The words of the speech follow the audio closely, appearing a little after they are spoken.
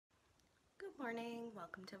morning,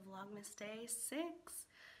 welcome to Vlogmas Day 6.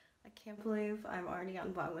 I can't believe I'm already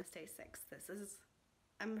on Vlogmas Day 6.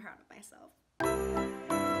 I'm proud of myself.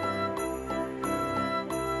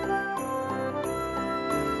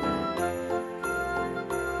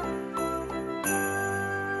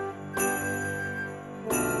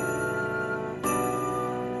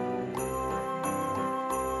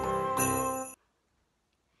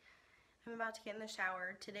 I'm about to get in the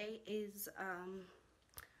shower. Today is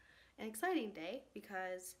an exciting day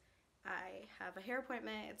because I have a hair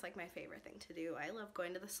appointment. It's like my favorite thing to do. I love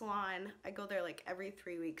going to the salon. I go there like every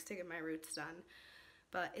 3 weeks to get my roots done.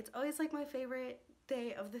 But it's always like my favorite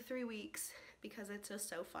day of the 3 weeks because it's just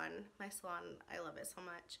so fun. My salon, I love it so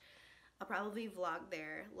much. I'll probably vlog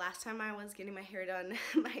there. Last time I was getting my hair done,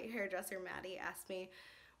 my hairdresser Maddie asked me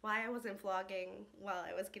why I wasn't vlogging while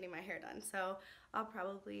I was getting my hair done. So I'll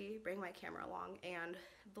probably bring my camera along and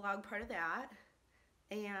vlog part of that.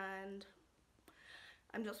 And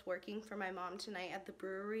I'm just working for my mom tonight at the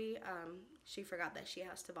brewery. She forgot that she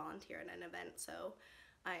has to volunteer at an event, so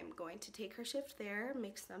I'm going to take her shift there,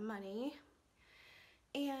 make some money.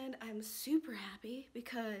 And I'm super happy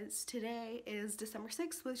because today is December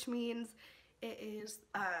 6th, which means it is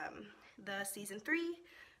the season 3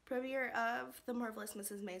 premiere of The Marvelous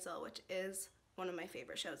Mrs. Maisel, which is one of my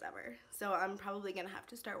favorite shows ever. So I'm probably gonna have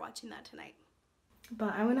to start watching that tonight.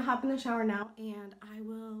 But I'm gonna hop in the shower now and I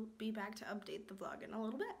will be back to update the vlog in a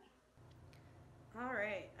little bit.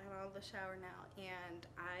 Alright, I'm out of the shower now and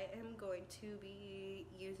I am going to be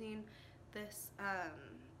using this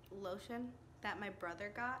lotion that my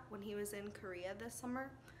brother got when he was in Korea this summer.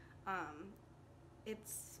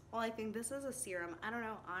 I think this is a serum. I don't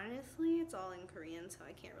know, honestly, it's all in Korean, so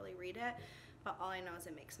I can't really read it. But all I know is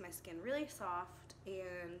it makes my skin really soft,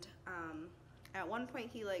 and at one point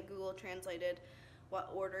he like Google translated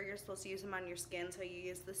what order you're supposed to use them on your skin. So you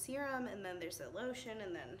use the serum, and then there's the lotion,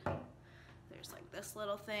 and then there's like this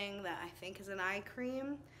little thing that I think is an eye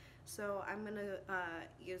cream. So I'm gonna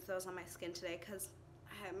use those on my skin today because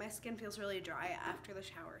my skin feels really dry after the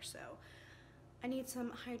shower, so I need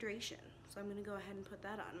some hydration. So I'm gonna go ahead and put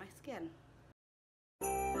that on my skin.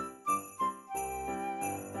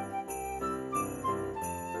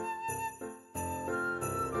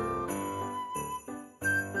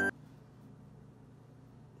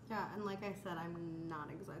 Yeah, and like I said, I'm not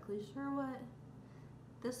exactly sure what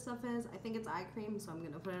this stuff is. I think it's eye cream, so I'm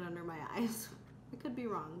gonna put it under my eyes. I could be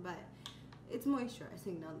wrong, but it's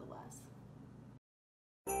moisturizing nonetheless.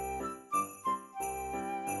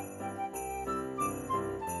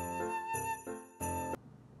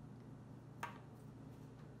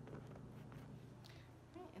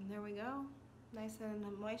 And there we go, nice and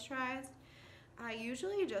moisturized. I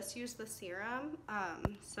usually just use the serum,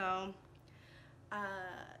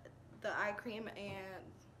 the eye cream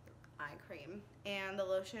and the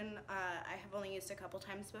lotion I have only used a couple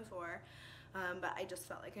times before, but I just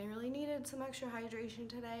felt like I really needed some extra hydration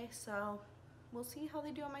today, so we'll see how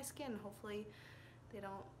they do on my skin. Hopefully they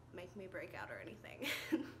don't make me break out or anything.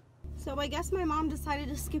 So I guess my mom decided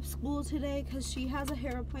to skip school today because she has a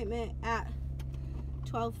hair appointment at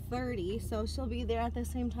 12:30, so she'll be there at the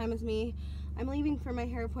same time as me. I'm leaving for my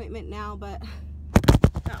hair appointment now, but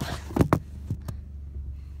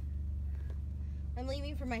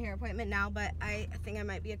I think I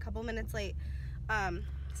might be a couple minutes late.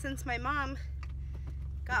 Since my mom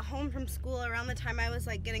got home from school around the time I was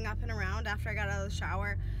like getting up and around after I got out of the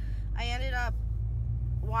shower, I ended up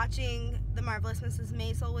watching The Marvelous Mrs.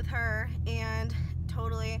 Maisel with her and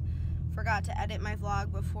totally forgot to edit my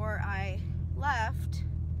vlog before I left,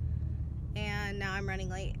 and now I'm running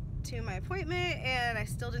late to my appointment and I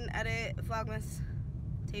still didn't edit Vlogmas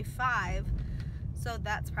Day 5, so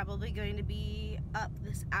that's probably going to be up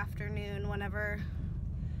this afternoon whenever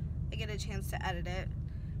I get a chance to edit it.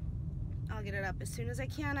 I'll get it up as soon as I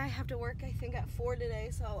can. I have to work I think at 4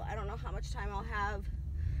 today, so I don't know how much time I'll have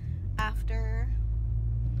after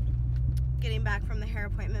getting back from the hair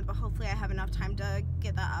appointment, but hopefully I have enough time to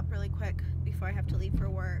get that up really quick before I have to leave for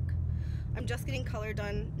work. I'm just getting color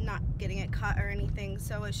done, not getting it cut or anything,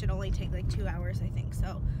 so it should only take like 2 hours, I think.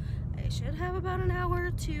 So I should have about an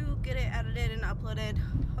hour to get it edited and uploaded.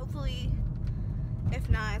 Hopefully, if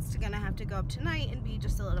not, it's gonna have to go up tonight and be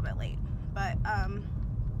just a little bit late. But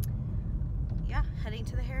yeah, heading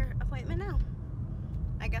to the hair appointment now.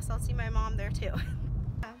 I guess I'll see my mom there too.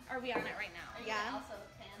 Are we on it right now? Yeah. Also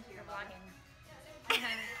pan to your vlogging.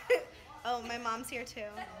 Oh, my mom's here too.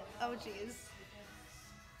 Oh geez.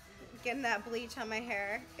 Getting that bleach on my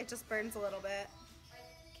hair. It just burns a little bit.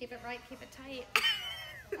 Keep it right, keep it tight.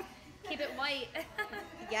 Keep it white.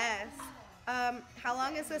 Yes. How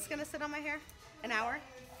long is this gonna sit on my hair? An hour?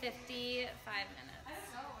 55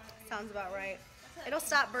 minutes. Sounds about right. It'll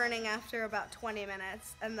stop burning after about 20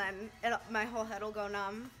 minutes, and then my whole head will go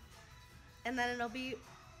numb. And then it'll be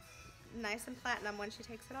nice and platinum when she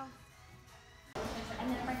takes it off.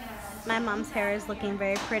 My mom's hair is looking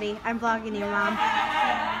very pretty. I'm vlogging you, Mom.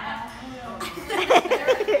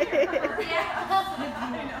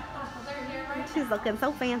 She's looking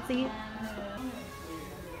so fancy.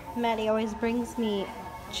 Maddie always brings me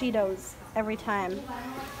Cheetos every time,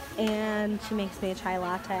 and she makes me a chai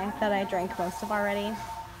latte that I drank most of already.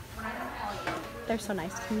 They're so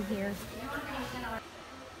nice to me here.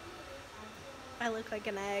 I look like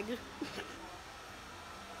an egg.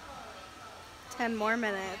 10 more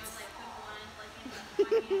minutes.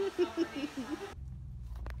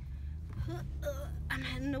 I'm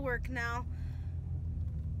heading to work now.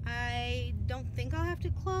 I don't think I'll have to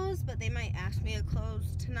close, but they might ask me to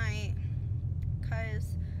close tonight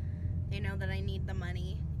because they know that I need the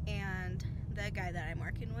money, and the guy that I'm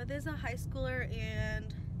working with is a high schooler,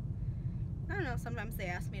 and I don't know, sometimes they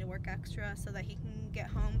ask me to work extra so that he can get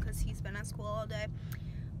home because he's been at school all day.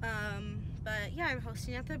 But yeah, I'm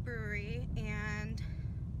hosting at the brewery, and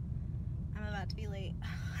I'm about to be late.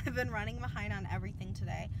 I've been running behind on everything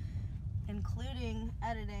today, including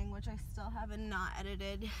editing, which I still haven't not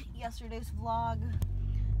edited yesterday's vlog.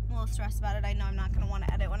 I'm a little stressed about it. I know I'm not going to want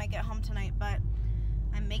to edit when I get home tonight, but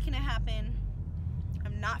I'm making it happen.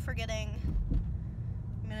 I'm not forgetting.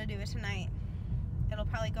 I'm going to do it tonight. It'll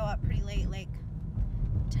probably go up pretty late, like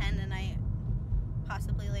 10 tonight,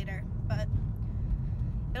 possibly later, but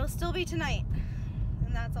it'll still be tonight,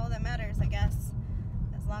 and that's all that matters, I guess,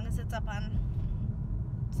 as long as it's up on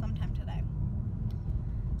sometime today.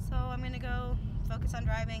 So I'm going to go focus on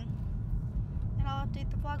driving, and I'll update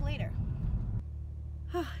the vlog later.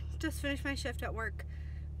 Just finished my shift at work.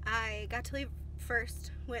 I got to leave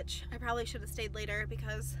first, which I probably should have stayed later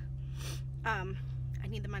because I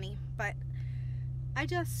need the money, but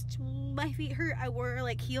my feet hurt. I wore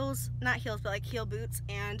like heels, not heels, but like heel boots,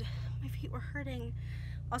 and my feet were hurting.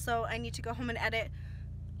 Also, I need to go home and edit.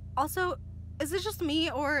 Also, is it just me,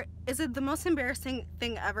 or is it the most embarrassing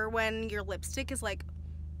thing ever when your lipstick is like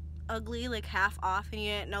ugly, like half off, and you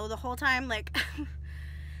didn't know the whole time? Like,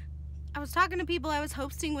 I was talking to people I was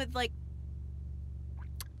hosting with like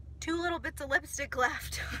 2 little bits of lipstick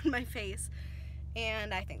left on my face,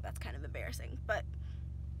 and I think that's kind of embarrassing, but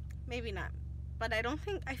maybe not. But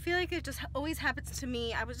I feel like it just always happens to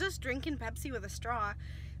me. I was just drinking Pepsi with a straw,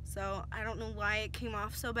 so I don't know why it came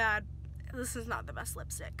off so bad. This is not the best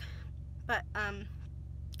lipstick. But,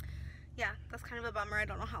 yeah, that's kind of a bummer. I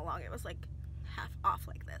don't know how long it was, like, half off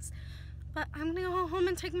like this. But I'm gonna go home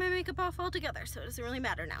and take my makeup off altogether, so it doesn't really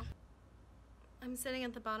matter now. I'm sitting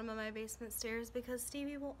at the bottom of my basement stairs because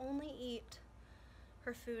Stevie will only eat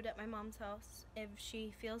her food at my mom's house if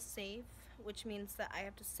she feels safe, which means that I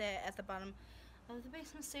have to sit at the bottom of the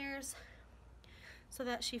basement stairs so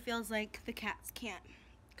that she feels like the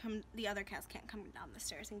other cats can't come down the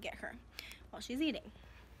stairs and get her while she's eating.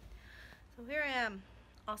 So here I am.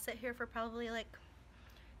 I'll sit here for probably like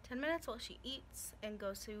 10 minutes while she eats and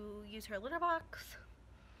goes to use her litter box,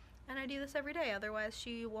 and I do this every day. Otherwise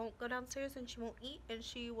she won't go downstairs and she won't eat, and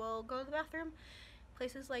she will go to the bathroom,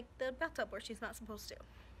 places like the bathtub where she's not supposed to.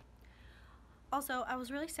 Also, I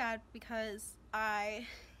was really sad because I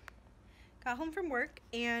got home from work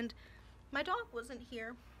and my dog wasn't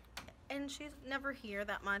here, and she's never here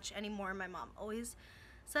that much anymore. My mom always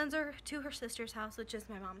sends her to her sister's house, which is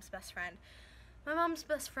my mom's best friend. My mom's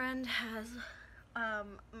best friend has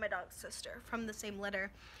my dog's sister from the same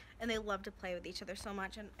litter, and they love to play with each other so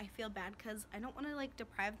much, and I feel bad because I don't want to like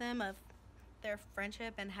deprive them of their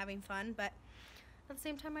friendship and having fun, but at the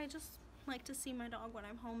same time I just like to see my dog when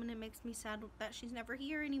I'm home, and it makes me sad that she's never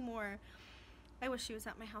here anymore. I wish she was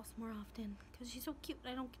at my house more often because she's so cute.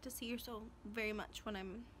 I don't get to see her very much when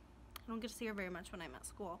I'm at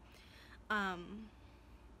school.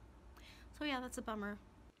 So yeah, that's a bummer.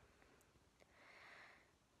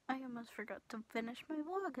 I almost forgot to finish my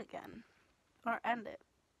vlog again, or end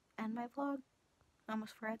my vlog. I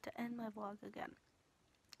almost forgot to end my vlog again,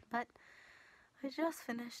 but I just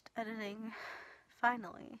finished editing,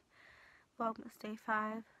 finally, Vlogmas Day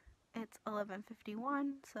 5. It's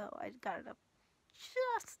 11:51, so I got it up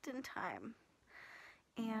just in time,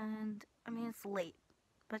 and I mean it's late,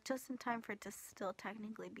 but just in time for it to still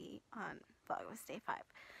technically be on Vlogmas Day 5.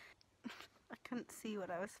 I couldn't see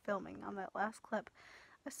what I was filming on that last clip.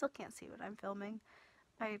 I still can't see what I'm filming.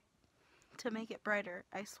 To make it brighter,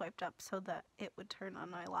 I swiped up so that it would turn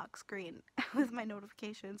on my lock screen with my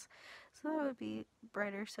notifications, so that would be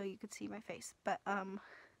brighter so you could see my face. But I'm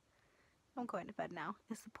going to bed now,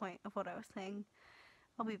 is the point of what I was saying.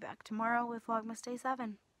 I'll be back tomorrow with Vlogmas Day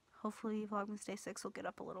 7. Hopefully Vlogmas Day 6 will get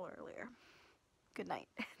up a little earlier. Good night.